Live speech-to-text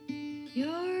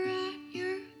You're at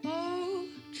your old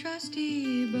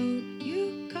trusty boat.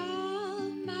 You call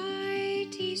my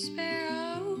tea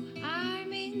sparrow.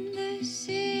 I'm in the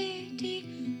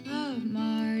city of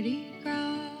Mardi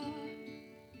Gras.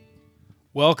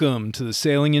 Welcome to the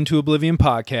Sailing into Oblivion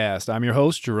podcast. I'm your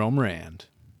host, Jerome Rand.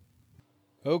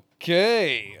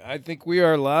 Okay, I think we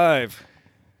are live,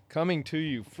 coming to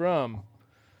you from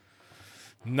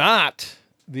not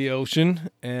the ocean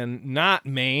and not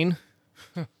Maine,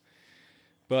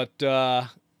 but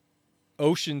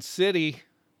Ocean City,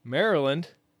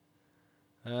 Maryland.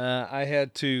 I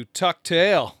had to tuck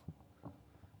tail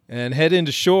and head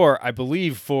into shore, I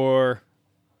believe, I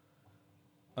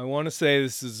want to say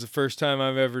this is the first time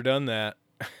I've ever done that.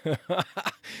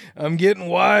 I'm getting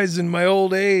wise in my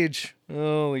old age.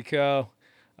 Holy cow.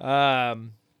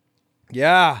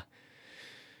 Yeah.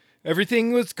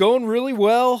 Everything was going really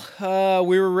well.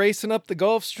 We were racing up the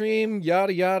Gulf Stream,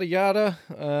 yada, yada, yada.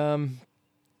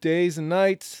 Days and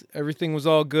nights, everything was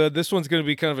all good. This one's going to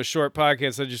be kind of a short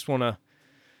podcast. I just want to,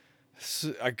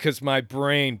 because my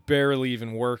brain barely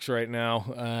even works right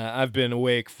now. I've been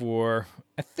awake for,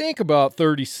 I think, about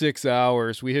 36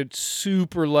 hours. We had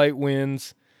super light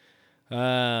winds.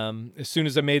 As soon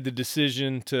as I made the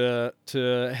decision to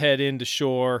head into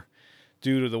shore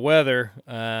due to the weather,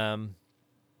 I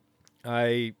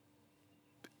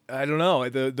don't know.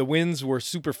 The winds were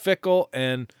super fickle,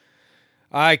 and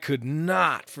I could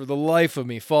not, for the life of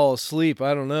me, fall asleep.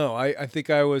 I don't know. I think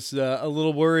I was a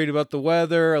little worried about the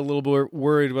weather, a little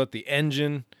worried about the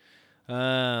engine.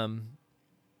 I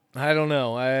don't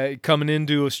know. Coming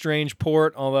into a strange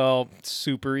port, although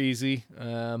super easy,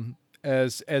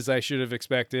 as I should have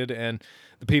expected, and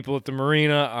the people at the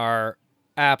marina are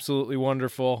absolutely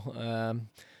wonderful.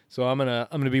 So I'm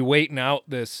gonna be waiting out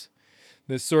this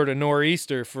sort of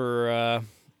nor'easter for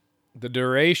the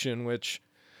duration, which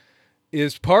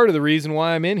is part of the reason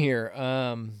why I'm in here.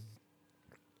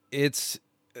 It's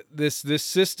this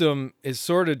system is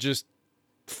sort of just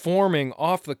forming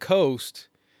off the coast,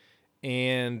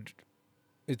 and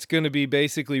it's going to be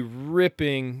basically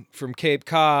ripping from Cape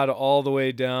Cod all the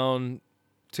way down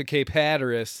to Cape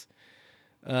Hatteras,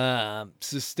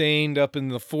 sustained up in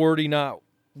the 40-knot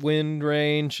wind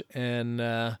range. And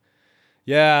I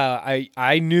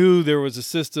knew there was a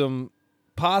system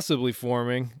possibly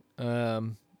forming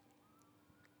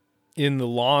in the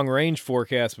long range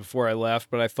forecast before I left,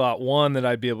 but I thought, one, that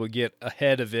I'd be able to get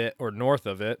ahead of it or north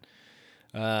of it,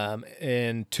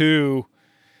 and two,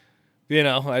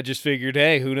 I just figured,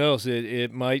 hey, who knows?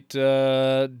 It might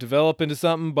develop into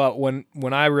something. But when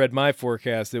I read my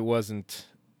forecast, it wasn't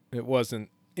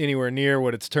anywhere near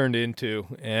what it's turned into.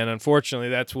 And unfortunately,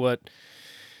 that's what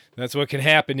can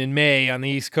happen in May on the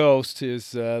East Coast.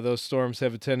 Is those storms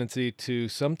have a tendency to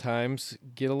sometimes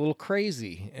get a little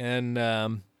crazy. And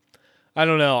I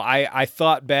don't know. I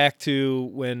thought back to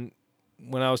when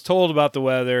I was told about the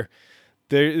weather.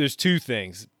 There's two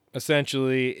things.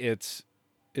 Essentially, it's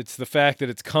the fact that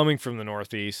it's coming from the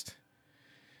Northeast,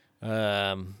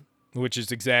 which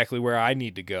is exactly where I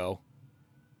need to go.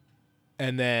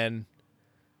 And then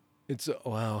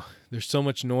wow, there's so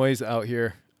much noise out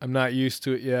here. I'm not used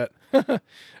to it yet.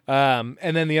 And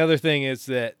then the other thing is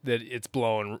that it's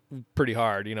blowing pretty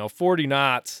hard. 40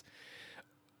 knots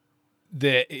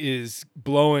that is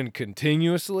blowing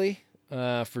continuously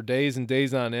for days and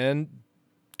days on end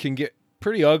can get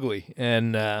pretty ugly.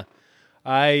 And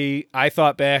I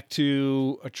thought back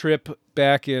to a trip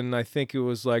back in, I think it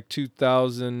was like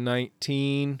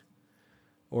 2019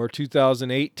 or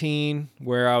 2018,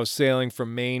 where I was sailing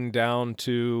from Maine down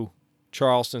to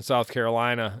Charleston, South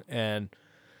Carolina, and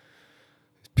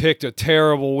picked a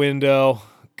terrible window.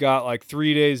 Got like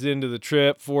 3 days into the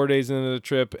trip, 4 days into the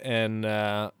trip, and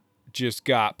just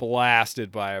got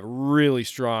blasted by a really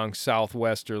strong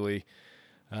southwesterly.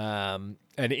 And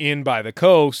in by the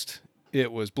coast,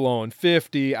 it was blowing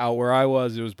 50. Out where I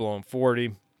was, it was blowing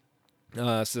 40,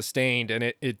 sustained, and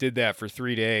it did that for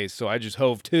 3 days. So I just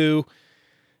hove to,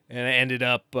 and I ended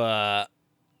up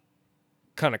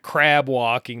kind of crab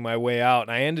walking my way out,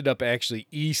 and I ended up actually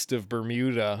east of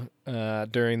Bermuda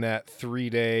during that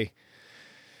 3-day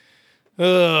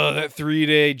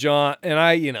jaunt.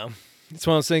 And it's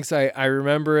one of those things. I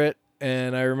remember it,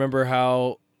 and I remember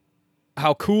how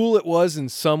cool it was in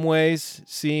some ways,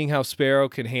 seeing how Sparrow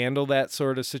can handle that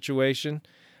sort of situation,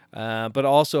 but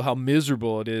also how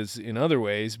miserable it is in other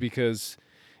ways, because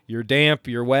you're damp,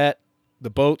 you're wet, the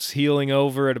boat's heeling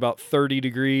over at about 30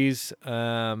 degrees.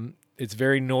 It's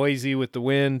very noisy with the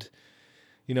wind.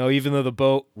 Even though the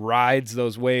boat rides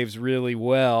those waves really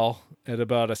well at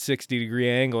about a 60-degree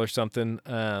angle or something,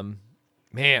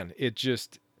 man, it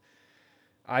just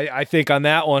I think on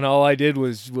that one, all I did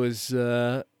was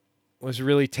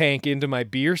really tank into my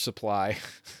beer supply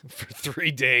for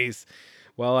 3 days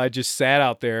while I just sat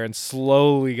out there and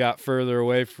slowly got further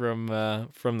away from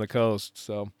the coast.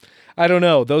 So I don't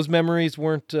know. Those memories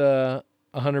weren't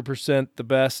 100% the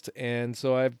best, and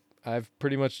so I've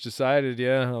pretty much decided.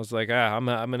 Yeah, I was like, I'm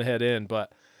gonna head in.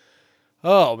 But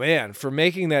oh man, for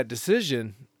making that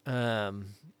decision, like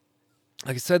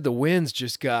I said, the winds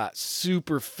just got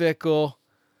super fickle.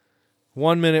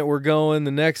 1 minute we're going,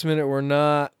 the next minute we're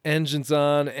not. Engines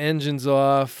on, engines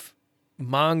off.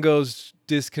 Mongo's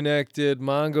disconnected.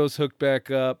 Mongo's hooked back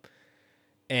up.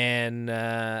 And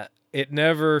it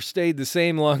never stayed the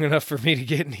same long enough for me to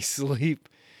get any sleep.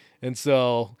 And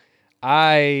so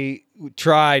I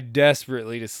tried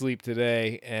desperately to sleep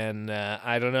today. And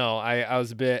I don't know. I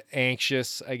was a bit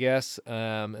anxious, I guess.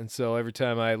 And so every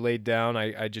time I laid down,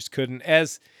 I just couldn't.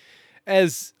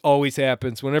 As always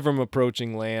happens, whenever I'm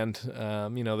approaching land,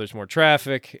 there's more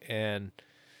traffic and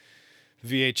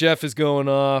VHF is going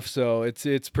off, so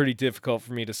it's pretty difficult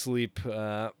for me to sleep,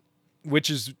 which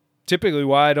is typically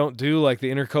why I don't do like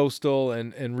the intercoastal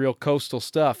and real coastal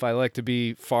stuff. I like to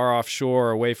be far offshore,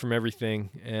 away from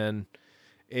everything, and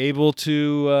able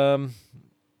to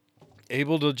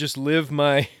just live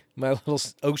my little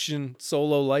ocean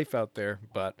solo life out there.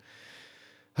 But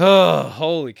oh,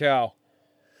 holy cow.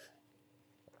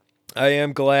 I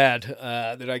am glad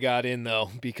that I got in,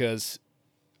 though, because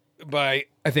by,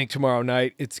 I think, tomorrow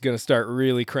night, it's going to start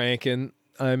really cranking.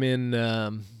 I'm in,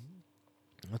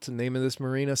 what's the name of this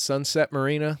marina? Sunset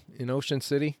Marina in Ocean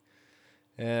City.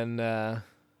 And, going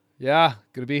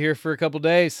to be here for a couple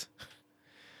days,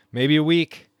 maybe a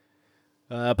week.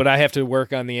 But I have to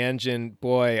work on the engine.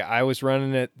 Boy, I was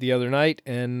running it the other night,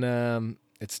 and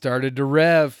it started to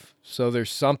rev. So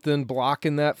there's something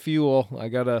blocking that fuel. I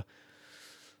gotta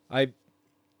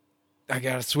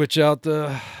switch out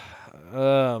I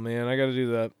gotta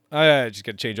do that. I just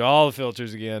gotta change all the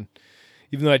filters again.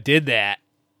 Even though I did that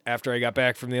after I got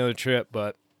back from the other trip,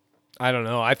 but I don't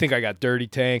know. I think I got dirty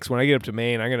tanks. When I get up to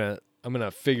Maine, I'm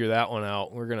gonna figure that one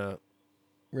out. We're gonna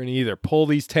either pull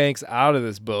these tanks out of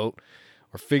this boat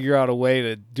or figure out a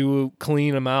way to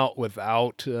clean them out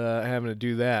without having to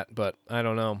do that. But I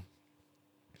don't know.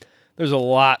 There's a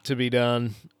lot to be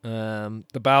done. The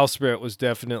bowsprit was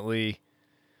definitely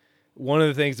one of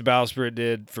the things the bowsprit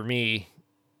did for me.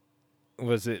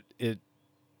 Was it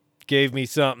gave me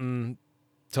something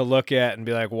to look at and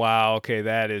be like, wow, okay,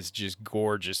 that is just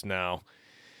gorgeous now.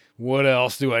 What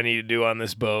else do I need to do on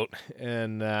this boat?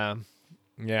 And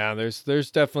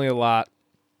there's definitely a lot,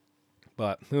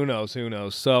 but who knows?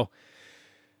 So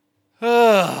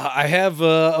I have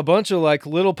a bunch of like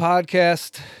little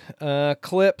podcast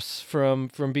clips from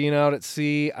being out at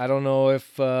sea. I don't know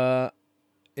if I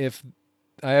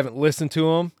haven't listened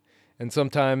to them, and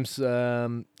sometimes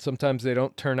they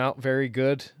don't turn out very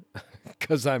good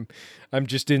because I'm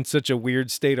just in such a weird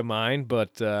state of mind.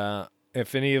 But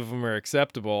if any of them are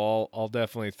acceptable, I'll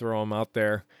definitely throw them out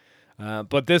there.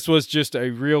 But this was just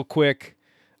a real quick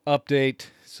update,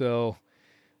 so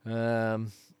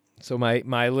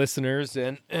my listeners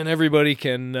and everybody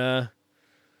can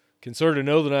sort of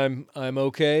know that I'm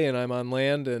okay and I'm on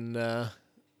land, and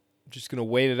just gonna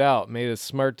wait it out. Made a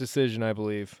smart decision, I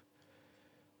believe.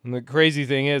 And the crazy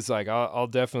thing is, like, I'll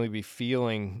definitely be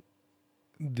feeling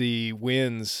the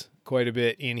winds quite a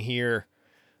bit in here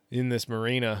in this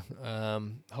marina.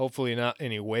 Hopefully not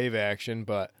any wave action,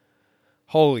 but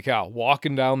holy cow,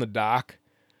 walking down the dock.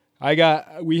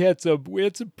 We had some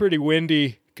pretty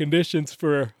windy conditions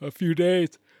for a few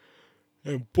days,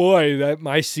 and boy,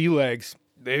 my sea legs,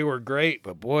 they were great,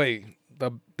 but boy,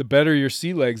 the better your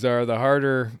sea legs are, the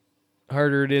harder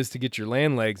it is to get your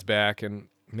land legs back. And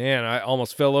man, I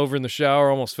almost fell over in the shower,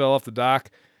 almost fell off the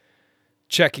dock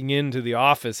checking into the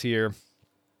office here.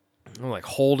 I'm like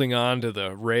holding on to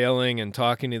the railing and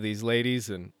talking to these ladies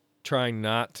and trying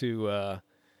not to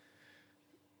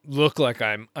look like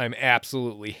I'm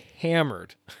absolutely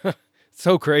hammered.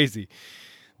 So crazy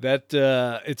that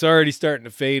it's already starting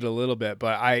to fade a little bit,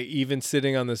 but even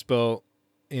sitting on this boat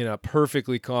in a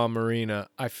perfectly calm marina,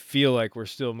 I feel like we're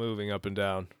still moving up and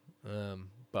down.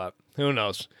 But who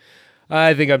knows?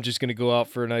 I think I'm just going to go out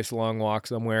for a nice long walk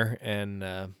somewhere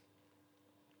and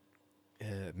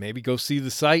maybe go see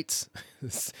the sights.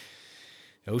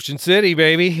 Ocean City,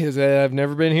 baby. I've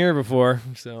never been here before,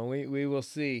 so we will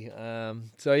see.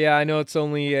 So yeah, I know it's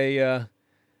only a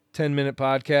 10-minute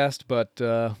podcast,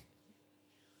 but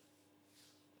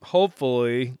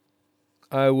hopefully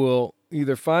I will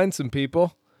either find some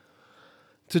people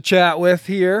to chat with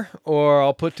here, or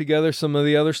I'll put together some of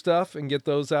the other stuff and get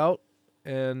those out.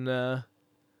 And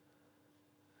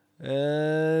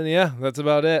And yeah, that's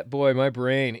about it. Boy, my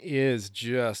brain is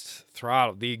just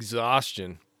throttled. The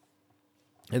exhaustion.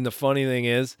 And the funny thing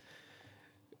is,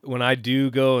 when I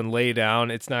do go and lay down,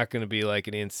 it's not going to be like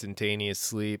an instantaneous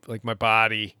sleep. Like my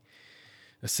body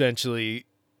essentially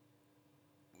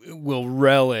will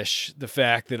relish the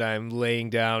fact that I'm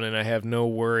laying down and I have no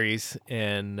worries,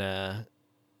 and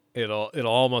it'll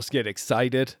almost get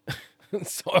excited,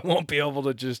 so I won't be able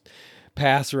to just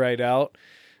pass right out.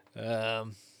 But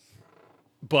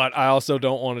I also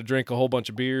don't want to drink a whole bunch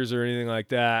of beers or anything like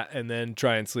that and then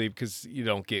try and sleep, because you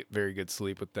don't get very good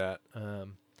sleep with that.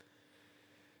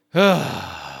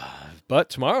 But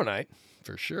tomorrow night,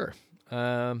 for sure.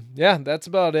 Yeah, that's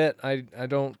about it. I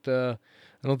don't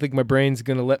think my brain's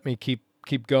gonna let me keep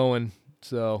going.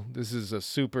 So this is a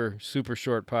super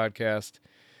short podcast,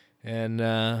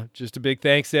 and just a big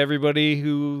thanks to everybody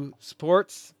who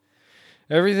supports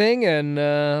everything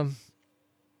and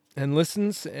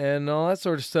listens and all that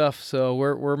sort of stuff. So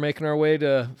we're making our way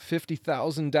to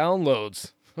 50,000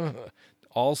 downloads,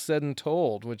 all said and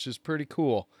told, which is pretty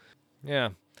cool. Yeah,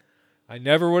 I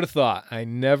never would have thought.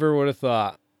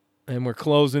 And we're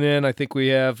closing in. I think we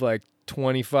have like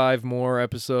 25 more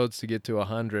episodes to get to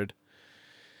 100.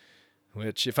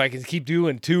 Which, if I can keep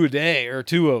doing 2 a day or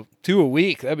two a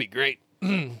week, that'd be great.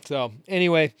 So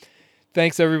anyway,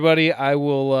 thanks everybody. I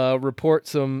will report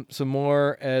some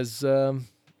more as I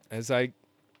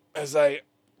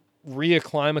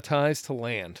reacclimatize to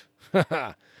land.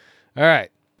 All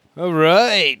right.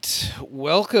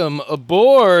 Welcome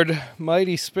aboard,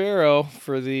 Mighty Sparrow,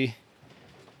 for the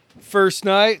first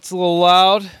night. It's a little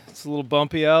loud. It's a little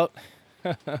bumpy out.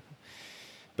 But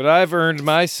I've earned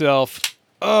myself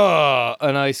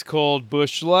an ice cold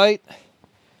Busch Light.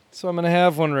 So I'm going to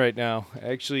have one right now. I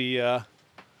actually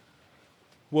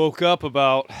woke up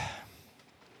about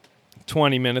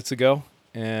 20 minutes ago,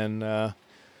 and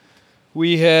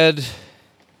we had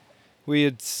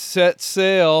set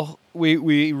sail.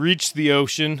 We reached the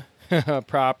ocean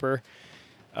proper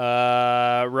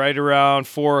right around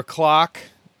 4 o'clock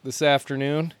this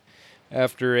afternoon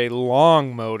after a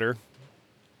long motor.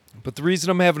 But the reason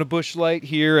I'm having a Busch Light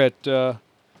here at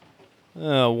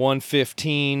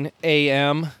 1:15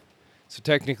 a.m., so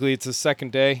technically it's the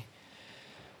second day.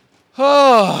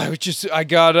 I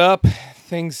got up.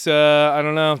 Things I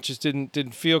don't know, just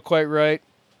didn't feel quite right.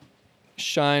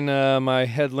 Shine my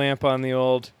headlamp on the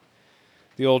old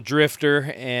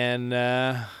drifter,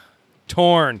 and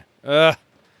torn.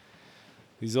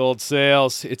 These old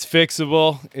sails. It's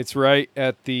fixable. It's right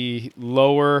at the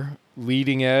lower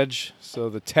leading edge, so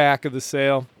the tack of the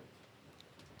sail.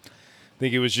 I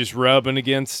think it was just rubbing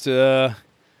against the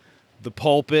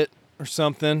pulpit or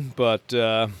something, but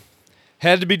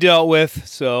had to be dealt with.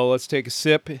 So let's take a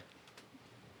sip.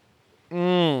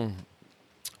 Oh,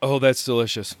 that's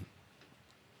delicious.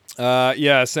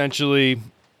 Yeah, essentially,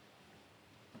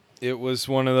 it was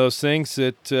one of those things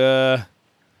that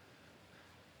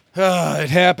it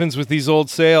happens with these old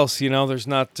sails. You know, there's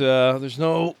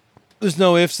no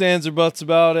ifs, ands, or buts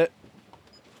about it.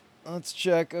 Let's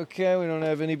check. Okay, we don't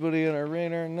have anybody on our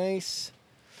radar. Nice.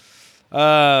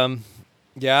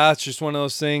 Yeah, it's just one of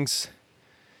those things.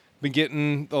 Been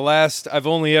getting I've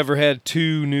only ever had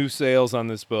 2 new sails on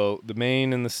this boat, the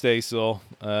main and the staysail,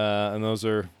 and those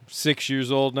are 6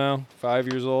 years old now, 5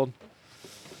 years old.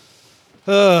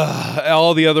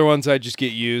 All the other ones I just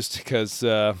get used because,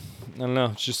 I don't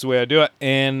know, it's just the way I do it,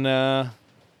 and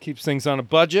keeps things on a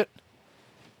budget.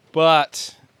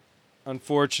 But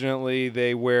unfortunately,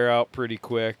 they wear out pretty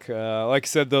quick. Like I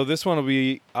said, though, this one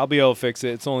I'll be able to fix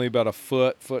it. It's only about a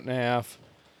foot and a half.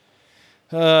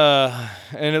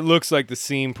 And it looks like the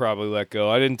seam probably let go.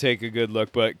 I didn't take a good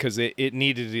look, but because it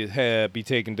needed to be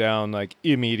taken down like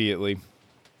immediately.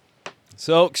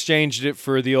 So exchanged it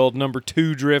for the old number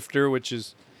 2 drifter, which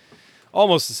is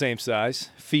almost the same size.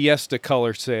 Fiesta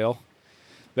color sail.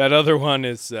 That other one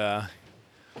is, I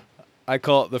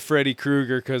call it the Freddy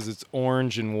Krueger because it's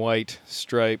orange and white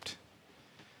striped.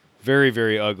 Very,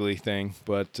 very ugly thing,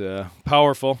 but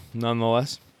powerful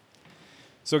nonetheless.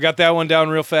 So got that one down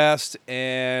real fast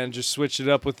and just switched it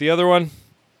up with the other one.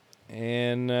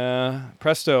 And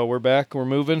presto, we're back. We're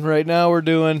moving right now.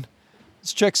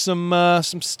 Let's check some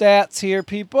stats here,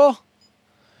 people.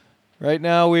 Right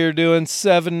now we are doing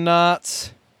 7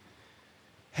 knots,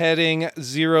 heading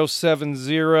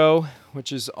 070,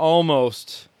 which is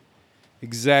almost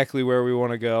exactly where we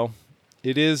want to go.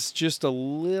 It is just a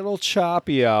little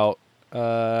choppy out,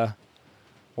 or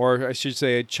I should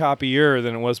say choppier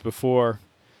than it was before.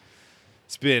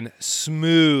 It's been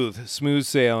smooth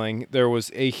sailing. There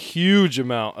was a huge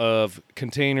amount of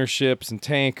container ships and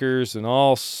tankers and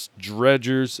all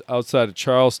dredgers outside of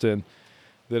Charleston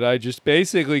that I just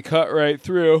basically cut right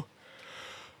through.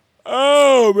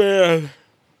 Oh, man.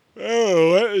 I don't know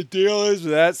what the deal is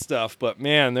with that stuff. But,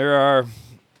 man,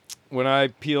 when I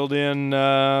peeled in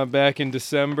back in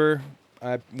December,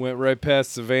 I went right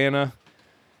past Savannah.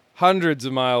 Hundreds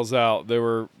of miles out, there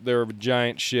were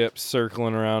giant ships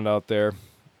circling around out there.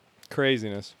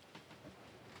 Craziness.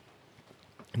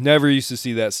 Never used to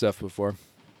see that stuff before.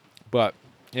 But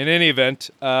in any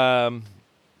event, yeah,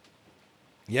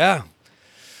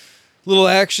 little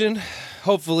action.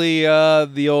 Hopefully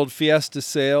the old Fiesta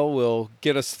sale will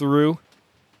get us through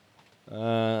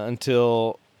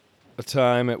until a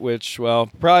time at which, well,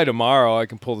 probably tomorrow I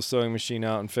can pull the sewing machine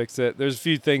out and fix it. There's a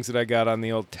few things that I got on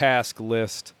the old task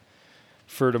list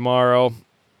for tomorrow.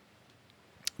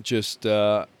 Just,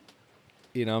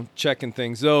 checking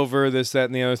things over, this, that,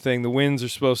 and the other thing. The winds are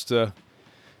supposed to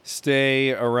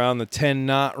stay around the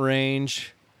 10-knot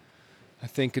range, I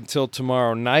think, until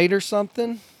tomorrow night or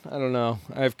something. I don't know.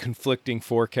 I have conflicting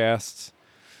forecasts.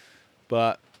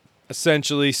 But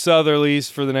essentially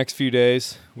southerlies for the next few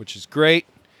days, which is great.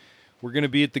 We're going to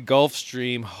be at the Gulf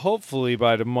Stream hopefully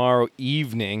by tomorrow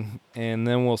evening, and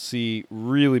then we'll see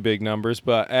really big numbers.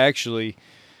 But actually,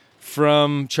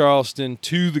 from Charleston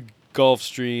to the Gulf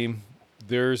Stream,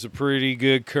 there's a pretty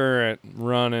good current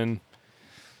running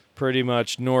pretty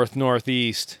much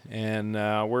north-northeast, and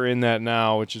we're in that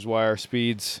now, which is why our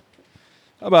speed's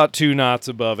about 2 knots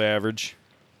above average.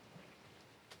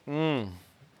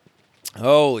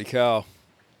 Holy cow.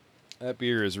 That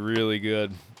beer is really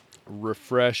good.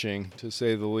 Refreshing, to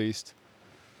say the least.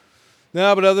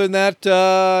 No, but other than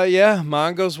that,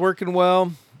 Mongo's working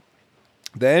well.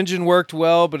 The engine worked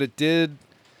well, but it did,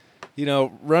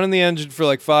 running the engine for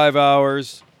like 5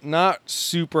 hours, not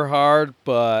super hard,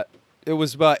 but it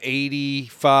was about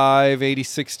 85,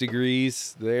 86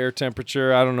 degrees, the air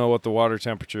temperature. I don't know what the water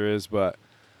temperature is, but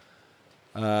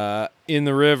in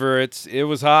the river, it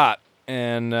was hot.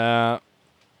 And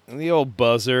the old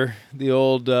buzzer, the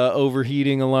old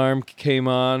overheating alarm came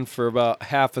on for about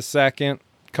half a second,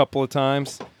 a couple of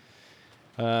times.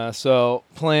 So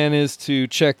plan is to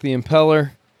check the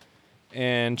impeller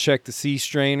and check the sea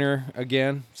strainer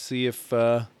again. See if,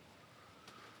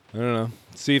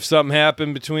 see if something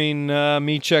happened between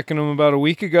me checking them about a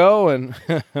week ago and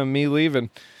me leaving.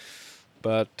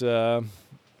 But who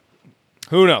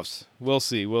knows? We'll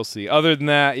see. Other than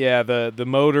that, yeah, the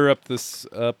motor up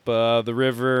the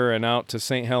river and out to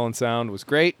St. Helens Sound was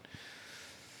great.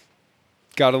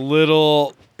 Got a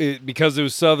little, because it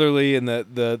was southerly and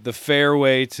the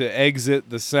fairway to exit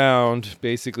the sound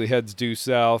basically heads due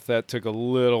south. That took a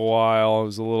little while. It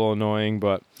was a little annoying,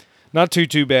 but not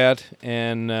too bad.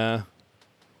 And I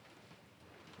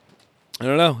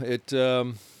don't know. It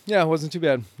wasn't too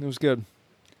bad. It was good.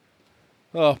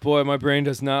 Oh boy, my brain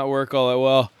does not work all that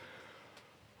well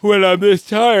when I'm this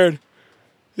tired.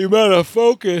 The amount of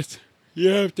focus you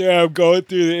have to have going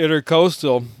through the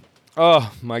intercoastal.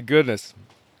 Oh my goodness.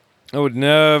 I would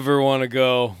never want to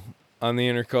go on the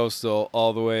intercoastal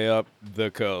all the way up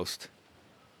the coast.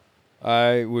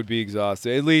 I would be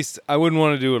exhausted. At least I wouldn't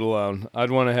want to do it alone.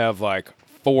 I'd want to have like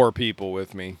 4 people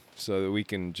with me so that we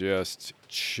can just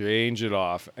change it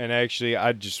off. And actually,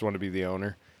 I'd just want to be the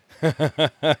owner.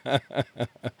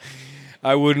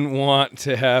 I wouldn't want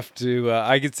to have to.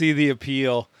 I could see the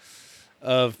appeal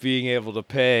of being able to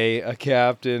pay a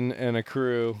captain and a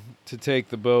crew to take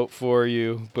the boat for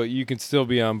you, but you can still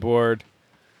be on board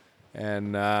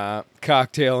and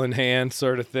cocktail in hand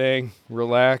sort of thing,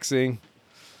 relaxing.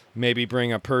 Maybe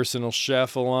bring a personal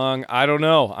chef along. I don't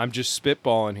know. I'm just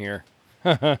spitballing here.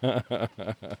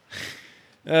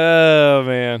 Oh,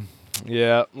 man.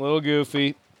 Yeah, a little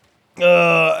goofy.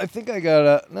 I think I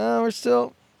got no, we're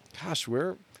still, gosh,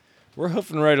 we're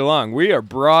hoofing right along. We are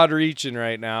broad reaching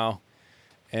right now.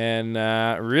 And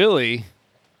really,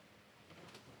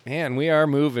 man, we are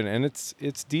moving, and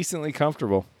it's decently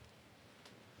comfortable.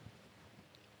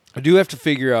 I do have to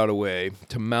figure out a way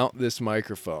to mount this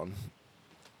microphone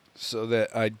so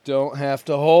that I don't have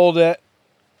to hold it,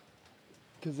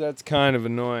 because that's kind of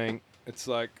annoying. It's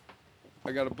like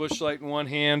I got a bush light in one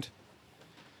hand.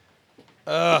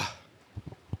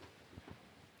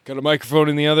 Got a microphone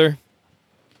in the other.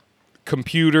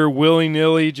 Computer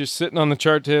willy-nilly just sitting on the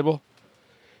chart table.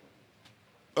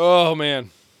 Oh, man.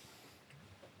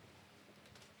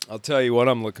 I'll tell you what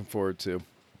I'm looking forward to.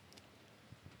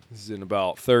 This is in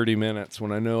about 30 minutes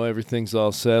when I know everything's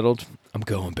all settled. I'm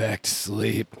going back to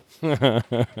sleep.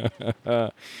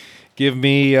 Give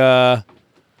me,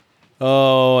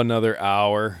 Oh, another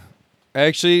hour.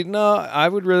 Actually, no, I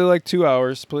would really like 2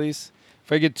 hours, please.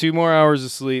 If I get 2 more hours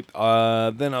of sleep,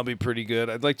 then I'll be pretty good.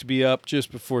 I'd like to be up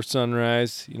just before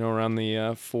sunrise, around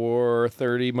the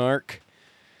 4:30 mark.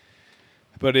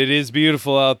 But it is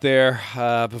beautiful out there.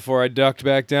 Before I ducked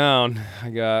back down,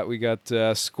 we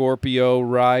got Scorpio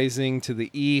rising to the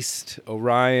east.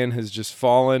 Orion has just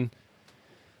fallen.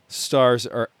 Stars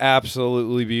are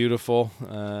absolutely beautiful,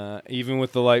 even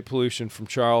with the light pollution from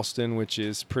Charleston, which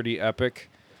is pretty epic.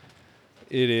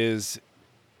 It is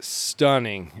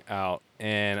stunning out,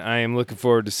 and I am looking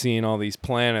forward to seeing all these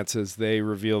planets as they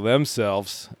reveal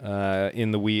themselves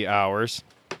in the wee hours.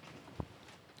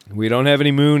 We don't have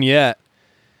any moon yet,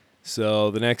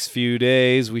 so the next few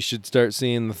days we should start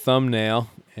seeing the thumbnail,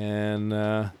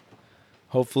 and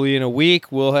hopefully in a week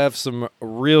we'll have some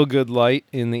real good light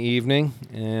in the evening,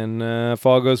 and if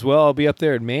all goes well, I'll be up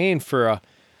there in Maine for a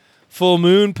full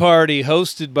moon party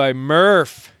hosted by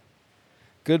Murph.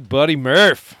 Good buddy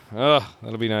Murph. Oh,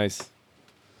 that'll be nice.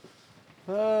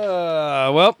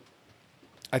 Well,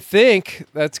 I think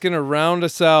that's going to round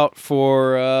us out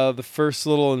for the first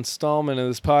little installment of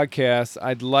this podcast.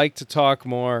 I'd like to talk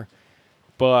more,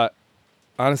 but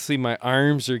honestly, my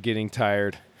arms are getting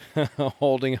tired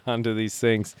holding on to these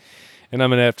things, and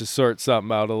I'm going to have to sort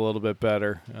something out a little bit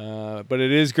better. But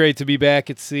it is great to be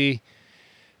back at sea.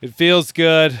 It feels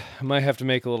good. I might have to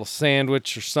make a little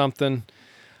sandwich or something.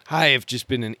 I have just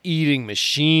been an eating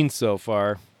machine so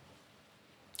far,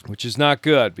 which is not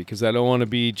good because I don't want to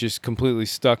be just completely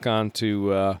stuck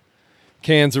onto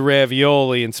cans of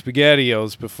ravioli and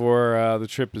SpaghettiOs before the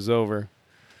trip is over.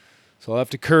 So I'll have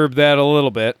to curb that a little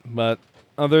bit. But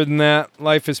other than that,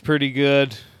 life is pretty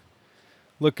good.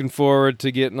 Looking forward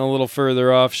to getting a little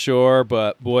further offshore,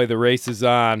 but boy, the race is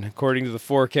on. According to the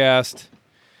forecast,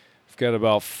 I've got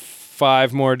about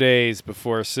 5 more days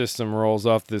before a system rolls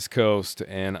off this coast,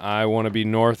 and I want to be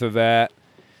north of that,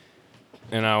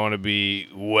 and I want to be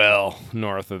well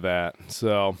north of that.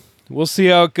 So we'll see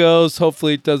how it goes.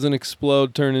 Hopefully it doesn't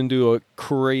explode, turn into a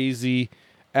crazy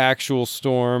actual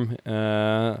storm,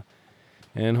 and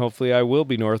hopefully I will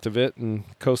be north of it and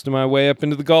coasting my way up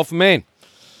into the Gulf of Maine.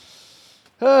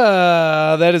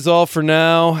 That is all for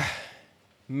now.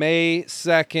 May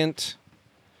 2nd,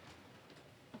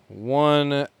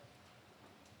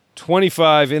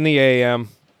 1:25 in the AM.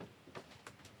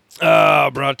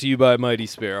 Brought to you by Mighty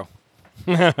Sparrow.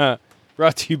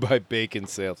 Brought to you by Bacon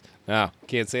Sales. No,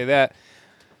 can't say that.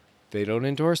 They don't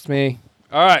endorse me.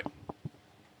 All right.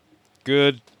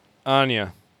 Good on ya.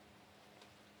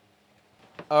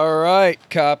 All right,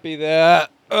 copy that.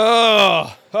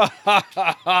 Oh,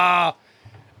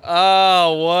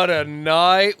 oh, what a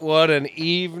night. What an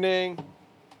evening.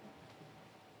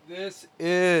 This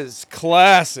is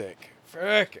classic.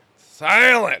 Frickin'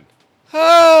 silent.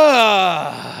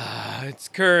 It's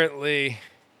currently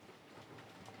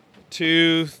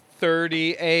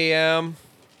 2:30 a.m.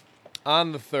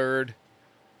 on the 3rd.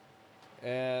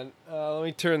 And let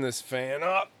me turn this fan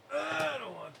up. I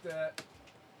don't want that.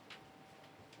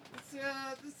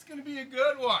 This is going to be a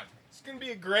good one. It's going to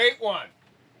be a great one.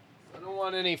 I don't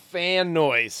want any fan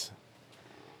noise.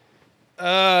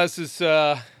 This is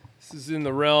in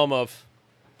the realm of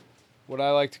what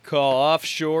I like to call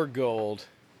offshore gold.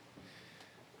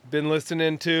 Been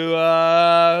listening to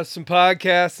some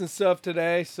podcasts and stuff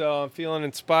today, so I'm feeling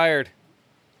inspired.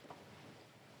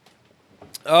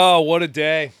 Oh, what a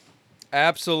day.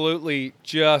 Absolutely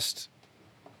just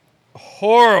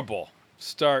horrible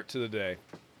start to the day.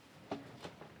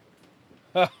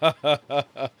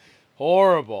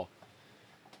 Horrible.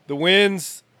 The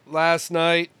winds last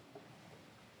night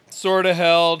sort of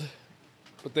held,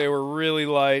 but they were really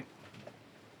light.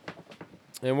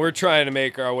 And we're trying to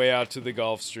make our way out to the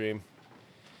Gulf Stream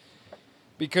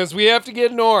because we have to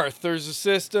get north. There's a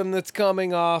system that's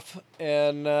coming off,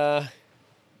 and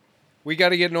we got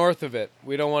to get north of it.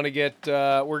 We don't want to get,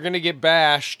 we're going to get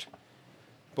bashed,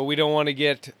 but we don't want to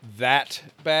get that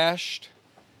bashed.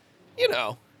 You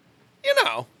know.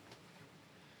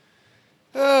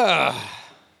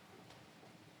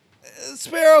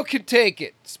 Sparrow could take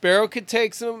it. Sparrow could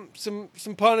take some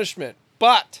punishment,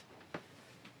 but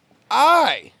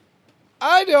I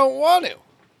don't want to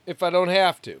if I don't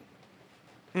have to.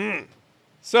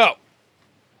 So,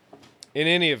 in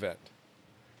any event,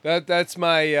 that's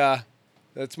my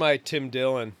Tim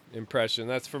Dillon impression.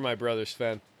 That's for my brother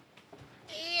Sven.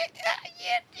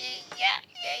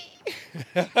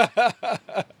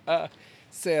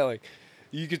 Sailing.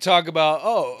 You could talk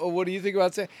about, what do you think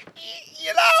about sailing?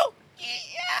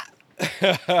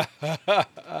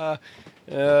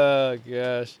 Oh,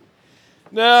 gosh.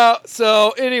 No,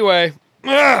 so anyway,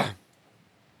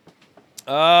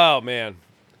 Oh, man.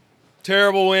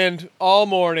 Terrible wind all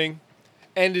morning.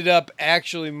 Ended up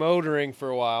actually motoring for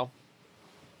a while.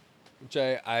 Which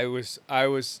I was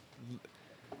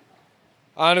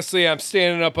honestly, I'm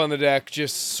standing up on the deck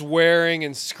just swearing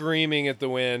and screaming at the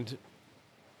wind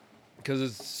because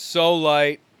it's so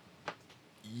light.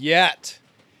 Yet,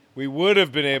 we would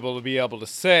have been able to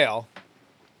sail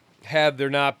had there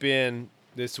not been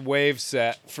this wave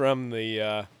set from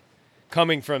the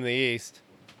coming from the east.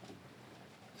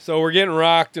 So we're getting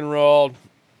rocked and rolled.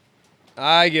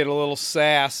 I get a little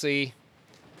sassy.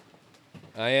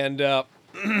 I end up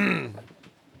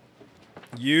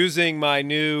using my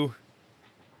new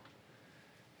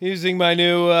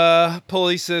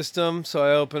pulley system. So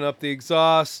I open up the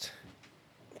exhaust.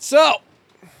 So,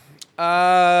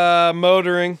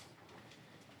 motoring,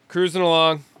 cruising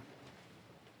along,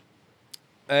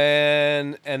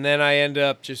 and then I end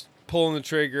up just pulling the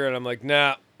trigger, and I'm like,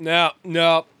 no,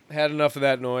 had enough of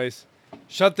that noise.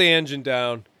 Shut the engine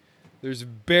down. There's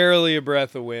barely a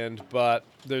breath of wind, but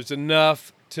there's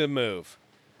enough to move.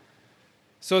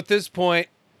 So at this point,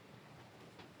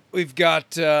 we've got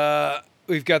the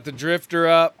drifter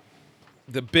up,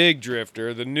 the big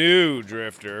drifter, the new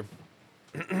drifter.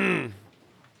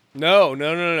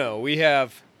 No. We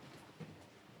have.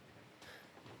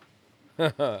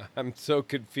 I'm so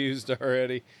confused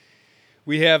already.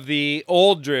 We have the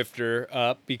old drifter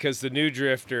up because the new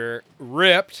drifter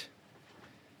ripped.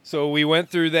 So we went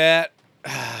through that.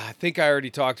 I think I already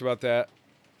talked about that.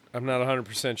 I'm not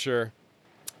 100% sure.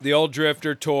 The old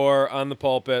drifter tore on the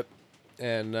pulpit.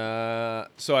 And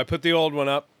so I put the old one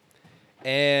up.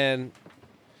 And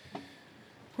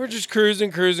we're just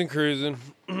cruising.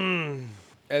 And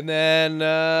then,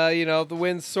 the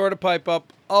winds sort of pipe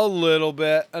up a little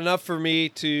bit. Enough for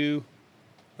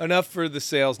the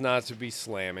sails not to be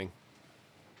slamming.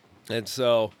 And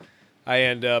so I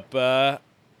end up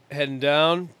heading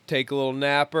down, take a little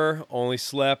napper. Only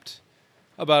slept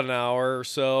about an hour or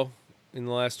so in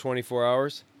the last 24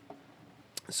 hours.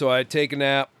 So I take a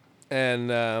nap,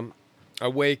 and I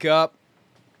wake up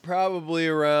probably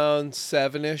around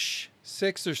 7-ish,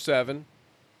 6 or 7,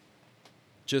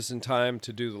 just in time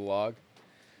to do the log.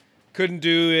 Couldn't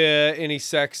do any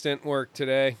sextant work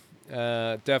today.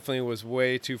 Definitely was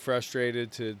way too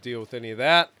frustrated to deal with any of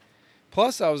that.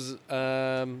 Plus,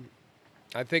 I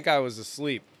think I was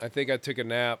asleep. I think I took a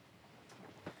nap.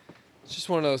 It's just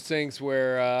one of those things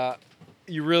where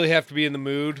you really have to be in the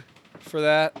mood for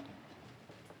that.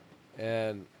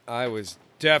 And I was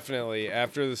definitely,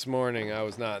 after this morning, I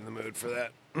was not in the mood for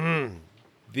that.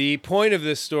 The point of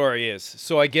this story is,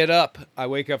 so I get up, I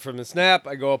wake up from this nap,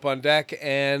 I go up on deck,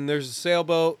 and there's a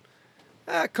sailboat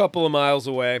a couple of miles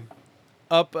away,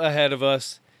 up ahead of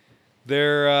us.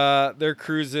 They're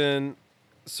cruising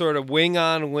sort of wing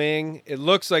on wing. It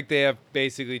looks like they have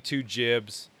basically 2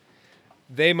 jibs.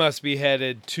 They must be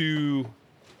headed to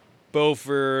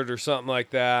Beaufort or something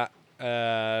like that.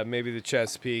 Maybe the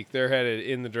Chesapeake. They're headed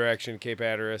in the direction of Cape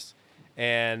Hatteras.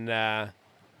 And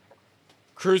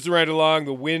cruising right along.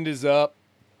 The wind is up.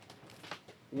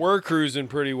 We're cruising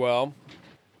pretty well,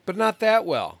 but not that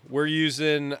well.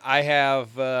 I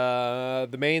have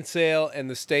the mainsail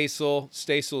and the staysail.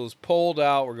 Staysail is pulled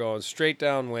out. We're going straight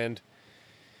downwind.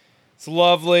 It's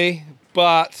lovely,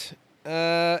 but,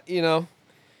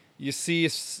 you see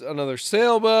another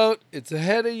sailboat. It's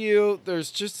ahead of you.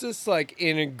 There's just this,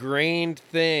 ingrained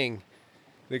thing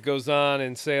that goes on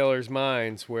in sailors'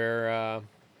 minds where,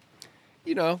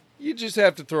 you just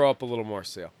have to throw up a little more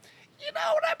sail. You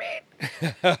know what I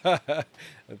mean?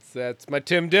 That's my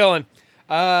Tim Dillon.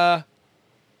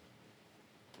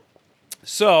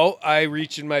 So I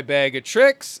reach in my bag of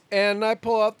tricks and I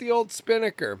pull out the old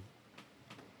spinnaker.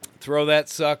 Throw that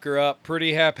sucker up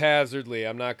pretty haphazardly,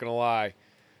 I'm not going to lie.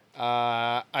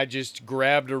 I just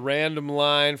grabbed a random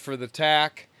line for the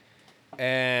tack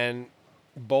and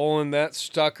bowling that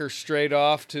sucker straight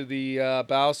off to the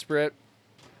bowsprit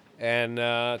and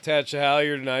attached a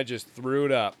halyard, and I just threw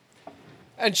it up.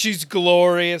 And she's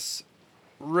glorious,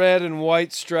 red and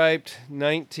white striped,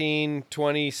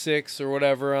 1926 or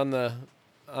whatever on the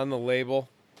label,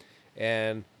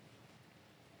 and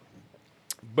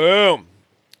boom,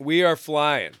 we are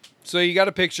flying. So you got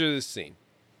to picture this scene.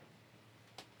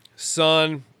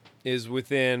 Sun is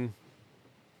within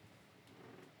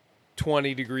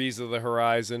 20 degrees of the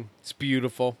horizon. It's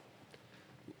beautiful.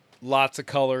 Lots of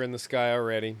color in the sky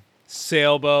already.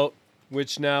 Sailboat,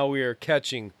 which now we are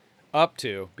catching up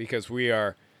to because we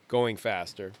are going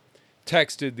faster.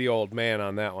 Texted the old man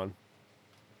on that one.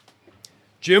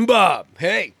 Jim Bob,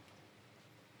 hey,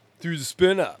 threw the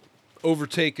spin up,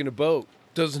 overtaking a boat.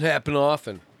 Doesn't happen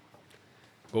often.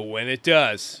 But when it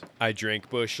does, I drink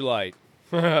Busch Light.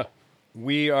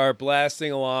 We are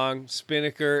blasting along.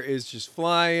 Spinnaker is just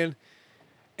flying.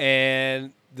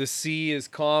 And the sea is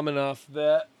calm enough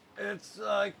that it's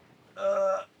like,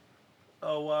 oh,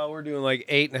 wow, we're doing like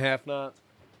 8.5 knots.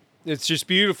 It's just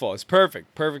beautiful. It's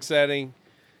perfect. Perfect setting.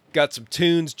 Got some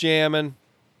tunes jamming.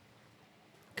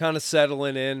 Kind of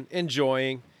settling in,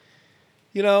 enjoying.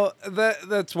 You know,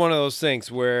 that's one of those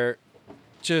things where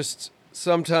just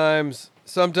sometimes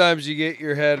you get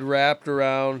your head wrapped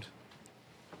around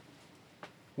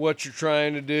what you're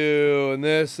trying to do and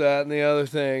this, that, and the other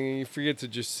thing, and you forget to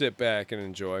just sit back and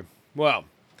enjoy. Well,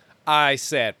 I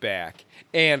sat back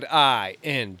and I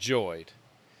enjoyed.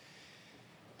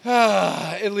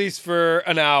 At least for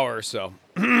an hour or so.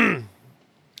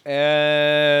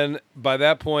 And by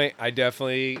that point, I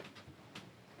definitely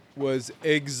was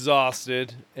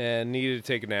exhausted and needed to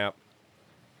take a nap.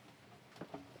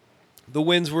 The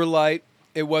winds were light.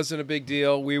 It wasn't a big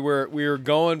deal. We were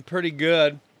going pretty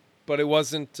good, but it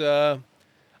wasn't,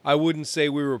 I wouldn't say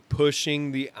we were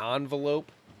pushing the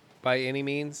envelope by any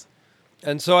means.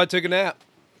 And so I took a nap.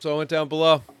 So I went down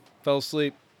below, fell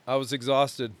asleep. I was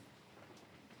exhausted.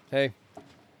 Hey,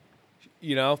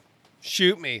 you know,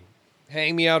 shoot me.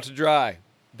 Hang me out to dry.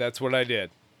 That's what I did.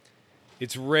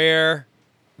 It's rare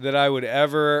that I would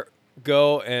ever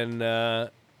go and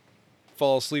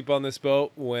fall asleep on this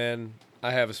boat when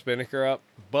I have a spinnaker up.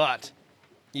 But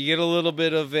you get a little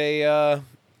bit of a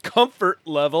comfort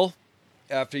level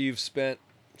after you've spent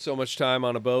so much time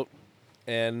on a boat.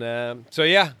 And so,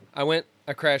 yeah,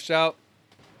 I crashed out.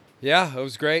 Yeah, it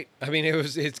was great. I mean,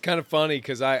 it's kind of funny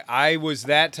because I was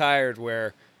that tired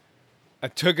where I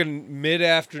took a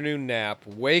mid-afternoon nap,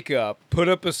 wake up, put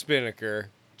up a spinnaker,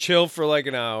 chill for like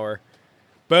an hour,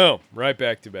 boom, right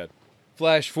back to bed.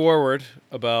 Flash forward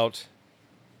about,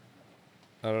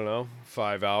 I don't know,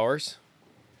 5 hours.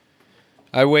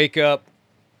 I wake up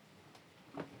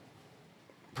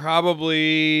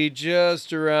probably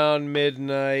just around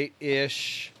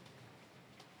midnight-ish.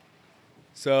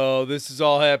 So this is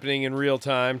all happening in real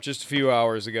time, just a few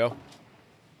hours ago.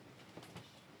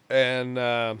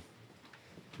 And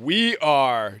we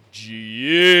are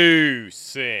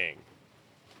juicing.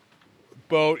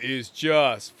 Boat is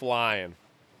just flying.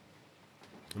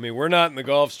 I mean, we're not in the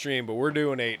Gulf Stream, but we're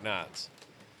doing 8 knots.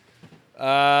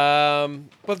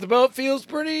 But the boat feels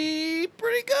pretty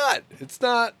good. It's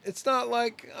not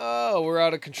like, oh, we're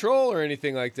out of control or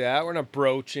anything like that. We're not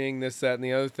broaching this, that, and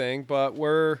the other thing, but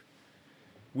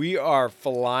we are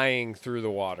flying through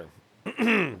the water.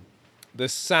 The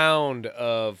sound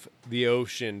of the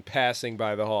ocean passing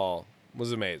by the hull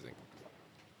was amazing.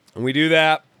 And we do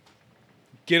that,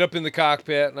 get up in the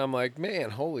cockpit, and I'm like, man,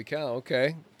 holy cow,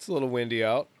 okay. It's a little windy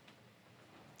out.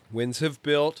 Winds have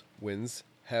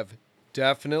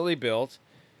definitely built.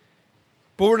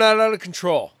 But we're not out of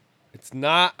control. It's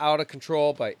not out of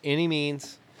control by any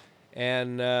means.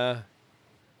 And I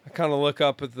kind of look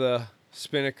up at the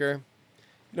spinnaker.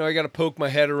 You know, I got to poke my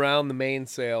head around the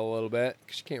mainsail a little bit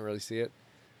because you can't really see it.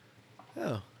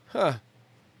 Oh,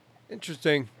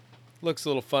 interesting. Looks a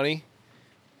little funny.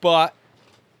 But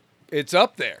it's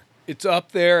up there. It's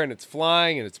up there and it's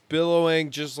flying and it's billowing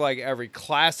just like every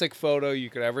classic photo you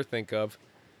could ever think of.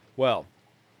 Well,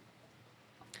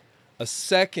 a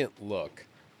second look,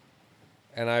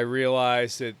 and I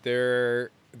realized that the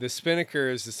spinnaker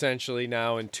is essentially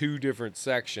now in 2 different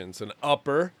sections. An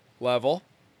upper level,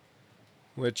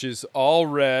 which is all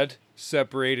red,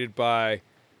 separated by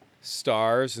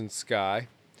stars and sky.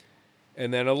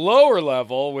 And then a lower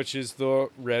level, which is the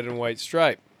red and white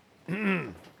stripe.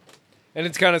 And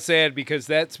it's kind of sad because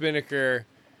that spinnaker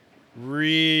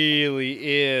really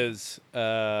is,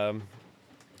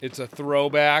 it's a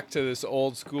throwback to this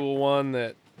old school one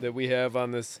that we have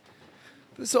on this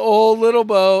old little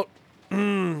boat.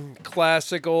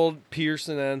 Classic old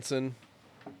Pearson ensign.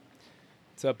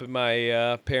 It's up at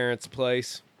my parents'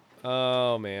 place.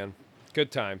 Oh, man.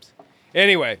 Good times.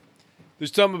 Anyway,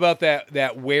 there's something about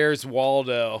that Where's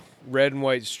Waldo red and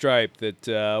white stripe that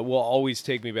will always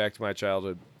take me back to my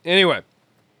childhood. Anyway,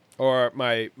 or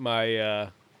my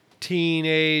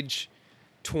teenage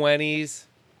 20s.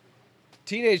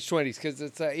 Teenage 20s, because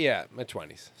it's, my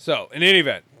 20s. So, in any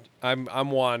event, I'm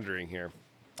wandering here.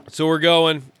 So we're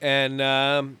going, and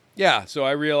so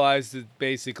I realized that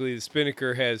basically the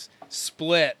spinnaker has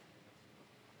split.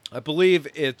 I believe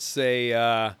it's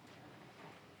a,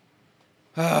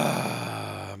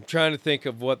 I'm trying to think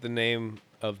of what the name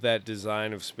of that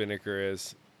design of spinnaker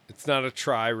is. It's not a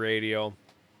tri-radial.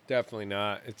 Definitely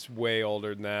not. It's way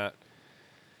older than that.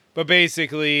 But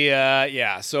basically,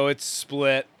 so it's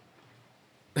split.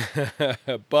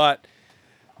 But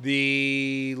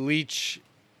The leech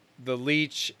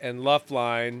and luff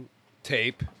line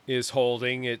tape is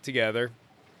holding it together.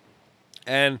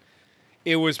 And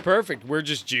it was perfect. We're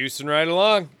just juicing right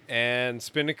along. And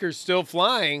spinnaker's still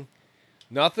flying.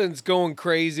 Nothing's going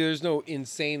crazy. There's no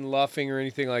insane luffing or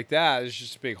anything like that. There's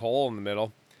just a big hole in the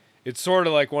middle. It's sort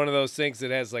of like one of those things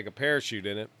that has like a parachute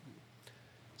in it.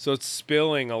 So it's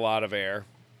spilling a lot of air.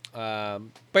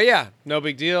 But yeah, no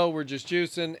big deal. We're just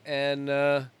juicing. And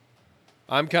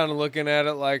I'm kind of looking at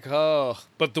it like, oh.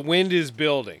 But the wind is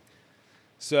building.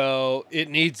 So it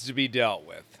needs to be dealt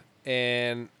with.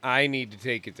 And I need to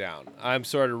take it down. I'm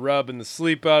sort of rubbing the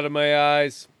sleep out of my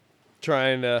eyes,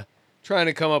 trying to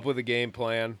come up with a game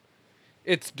plan.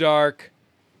 It's dark.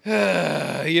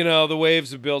 The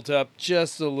waves have built up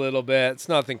just a little bit. It's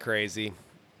nothing crazy.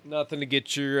 Nothing to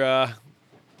get your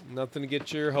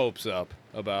hopes up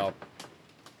about.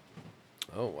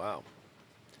 Oh wow.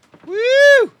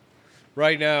 Woo!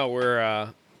 Right now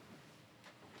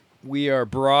we are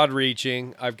broad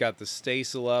reaching. I've got the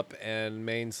staysail up and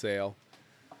mainsail.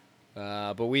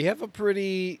 But we have a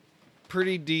pretty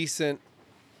decent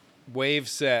wave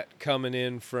set coming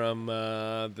in from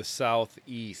the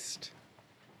southeast.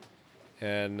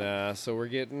 And so we're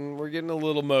getting a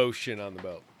little motion on the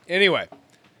boat. Anyway,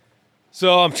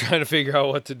 so I'm trying to figure out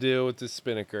what to do with this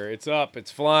spinnaker. It's up,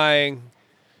 it's flying.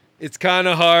 It's kind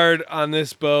of hard on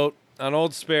this boat, on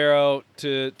Old Sparrow,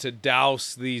 to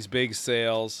douse these big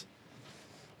sails.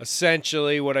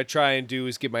 Essentially, what I try and do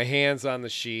is get my hands on the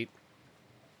sheet,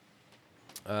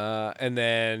 and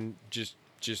then just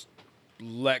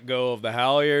let go of the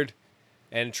halyard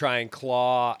and try and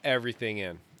claw everything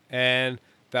in. And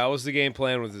that was the game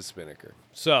plan with the spinnaker.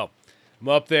 So I'm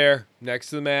up there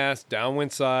next to the mast,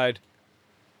 downwind side.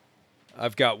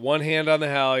 I've got one hand on the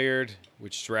halyard,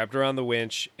 which is wrapped around the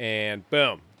winch, and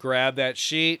boom, grab that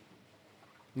sheet.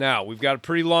 Now, we've got a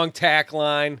pretty long tack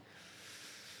line.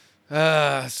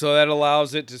 So that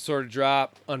allows it to sort of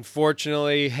drop.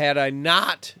 Unfortunately, had I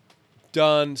not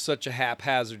done such a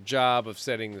haphazard job of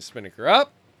setting the spinnaker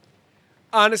up,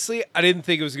 honestly, I didn't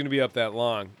think it was going to be up that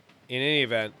long. In any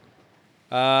event,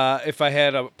 if I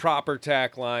had a proper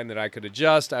tack line that I could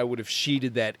adjust, I would have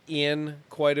sheeted that in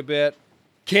quite a bit.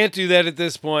 Can't do that at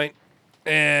this point.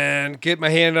 And get my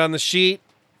hand on the sheet,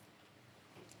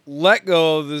 let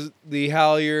go of the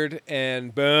halyard,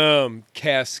 and boom,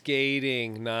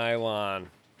 cascading nylon.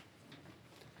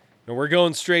 And we're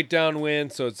going straight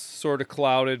downwind, so it's sort of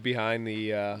clouded behind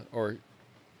or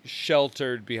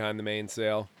sheltered behind the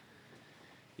mainsail.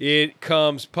 It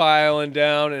comes piling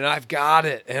down, and I've got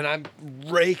it, and I'm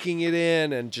raking it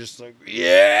in, and just like,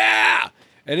 yeah!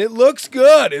 And it looks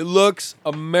good. It looks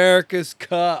America's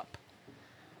Cup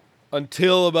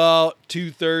until about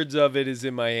 2/3 of it is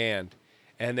in my hand.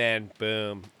 And then,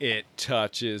 boom, it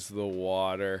touches the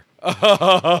water.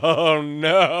 Oh,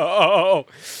 no.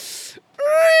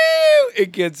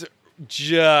 It gets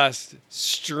just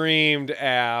streamed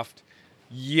aft,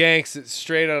 yanks it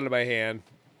straight out of my hand,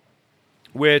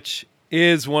 which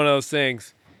is one of those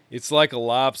things. It's like a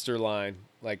lobster line,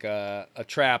 like a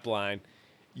trap line.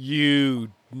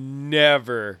 You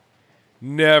never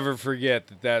forget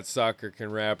that sucker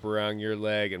can wrap around your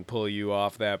leg and pull you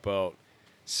off that boat.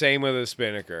 Same with a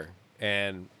spinnaker.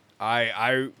 And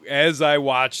I as I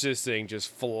watched this thing just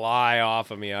fly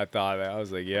off of me, I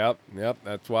was like, yep,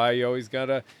 that's why you always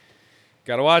gotta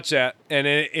watch that. And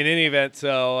in any event,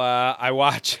 so I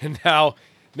watch, and now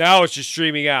it's just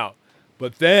streaming out.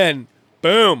 But then,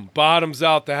 boom, bottoms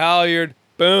out the halyard,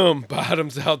 boom,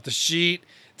 bottoms out the sheet.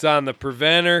 It's on the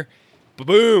preventer,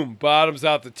 boom, bottoms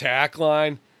out the tack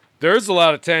line. There's a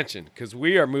lot of tension because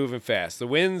we are moving fast. The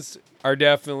winds are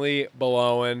definitely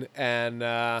blowing, and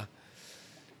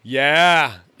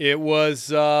it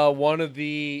was one of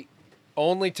the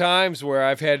only times where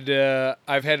I've had to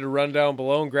run down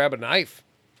below and grab a knife.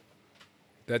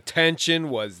 The tension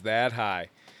was that high.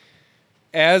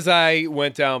 As I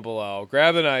went down below,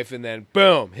 grab the knife, and then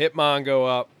boom, hit Mongo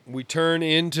up. We turn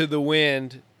into the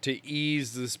wind to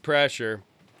ease this pressure,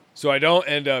 so I don't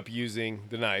end up using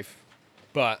the knife,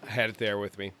 but I had it there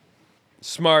with me.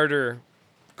 Smarter,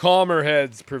 calmer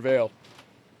heads prevail.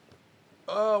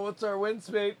 Oh, what's our wind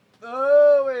speed?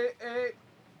 Oh, wait.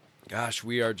 Gosh,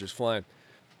 we are just flying.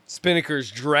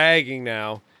 Spinnaker's dragging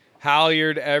now.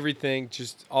 Halyard, everything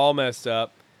just all messed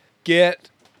up. Get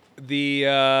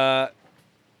my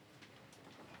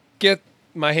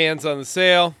hands on the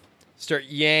sail. Start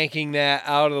yanking that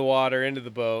out of the water into the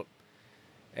boat.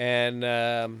 And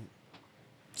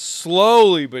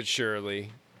slowly but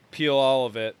surely peel all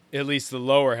of it, at least the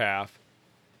lower half.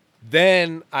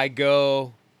 Then I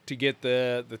go to get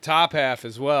the top half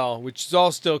as well, which is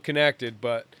all still connected,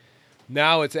 but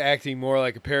now it's acting more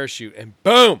like a parachute. And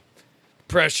boom!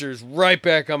 Pressure's right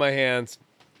back on my hands.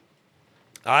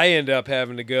 I end up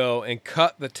having to go and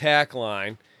cut the tack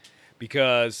line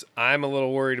because I'm a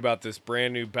little worried about this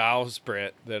brand new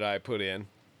bowsprit that I put in.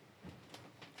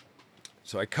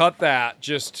 So I cut that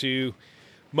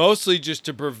mostly just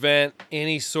to prevent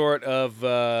any sort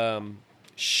of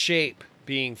shape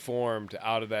being formed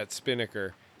out of that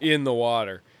spinnaker in the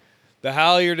water. The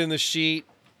halyard and the sheet,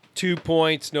 2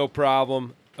 points, no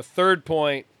problem. A third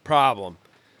point, problem.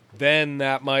 Then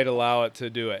that might allow it to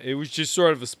do it. It was just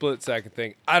sort of a split-second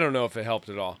thing. I don't know if it helped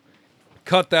at all.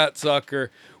 Cut that sucker,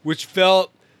 which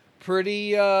felt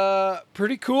pretty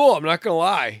cool. I'm not gonna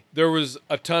lie. There was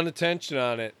a ton of tension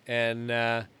on it, and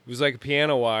it was like a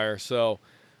piano wire. So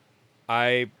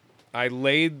I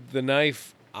laid the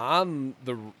knife on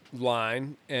the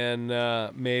line and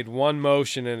made one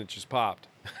motion, and it just popped.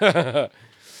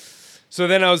 So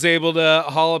then I was able to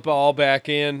haul it all back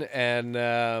in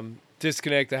and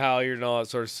disconnect the halyard and all that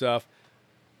sort of stuff.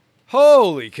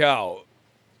 Holy cow.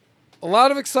 A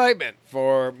lot of excitement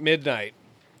for midnight,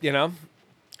 you know?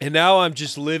 And now I'm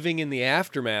just living in the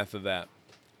aftermath of that.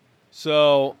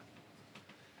 So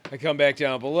I come back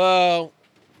down below.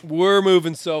 We're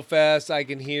moving so fast I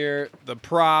can hear the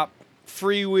prop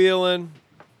freewheeling.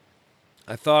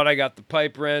 I thought I got the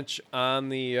pipe wrench on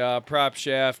the prop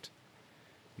shaft.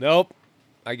 Nope.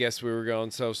 I guess we were going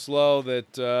so slow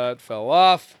that it fell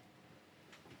off.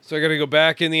 So I got to go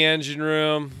back in the engine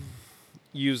room,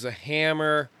 use a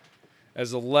hammer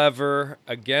as a lever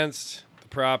against the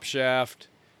prop shaft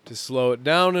to slow it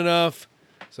down enough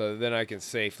so that then I can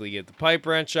safely get the pipe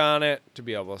wrench on it to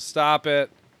be able to stop it.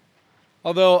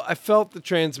 Although I felt the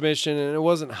transmission and it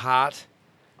wasn't hot.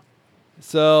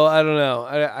 So I don't know.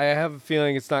 I have a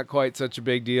feeling it's not quite such a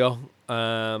big deal.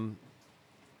 There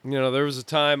was a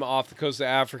time off the coast of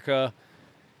Africa,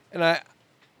 and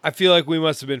I feel like we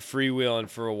must have been freewheeling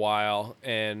for a while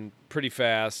and pretty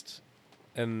fast,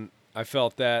 and I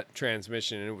felt that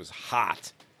transmission, and it was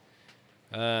hot.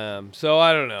 So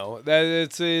I don't know.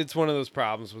 It's one of those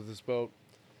problems with this boat.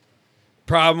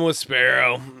 Problem with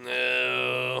Sparrow,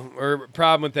 or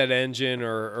problem with that engine,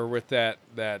 or with that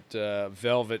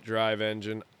Velvet drive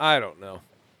engine. I don't know.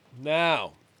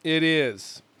 Now it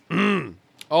is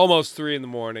almost 3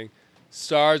 a.m.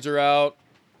 Stars are out.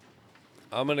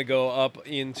 I'm gonna go up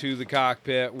into the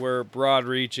cockpit. We're broad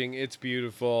reaching. It's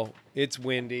beautiful. It's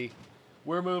windy.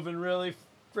 We're moving really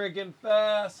freaking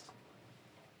fast.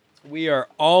 We're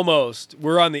on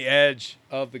the edge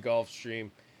of the Gulf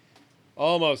Stream.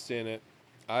 Almost in it.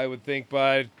 I would think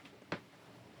by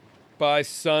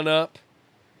sunup,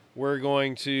 we're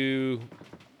going to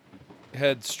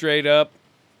head straight up,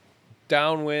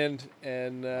 downwind,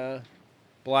 and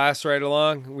blast right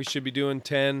along. We should be doing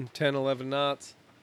 10, 11 knots.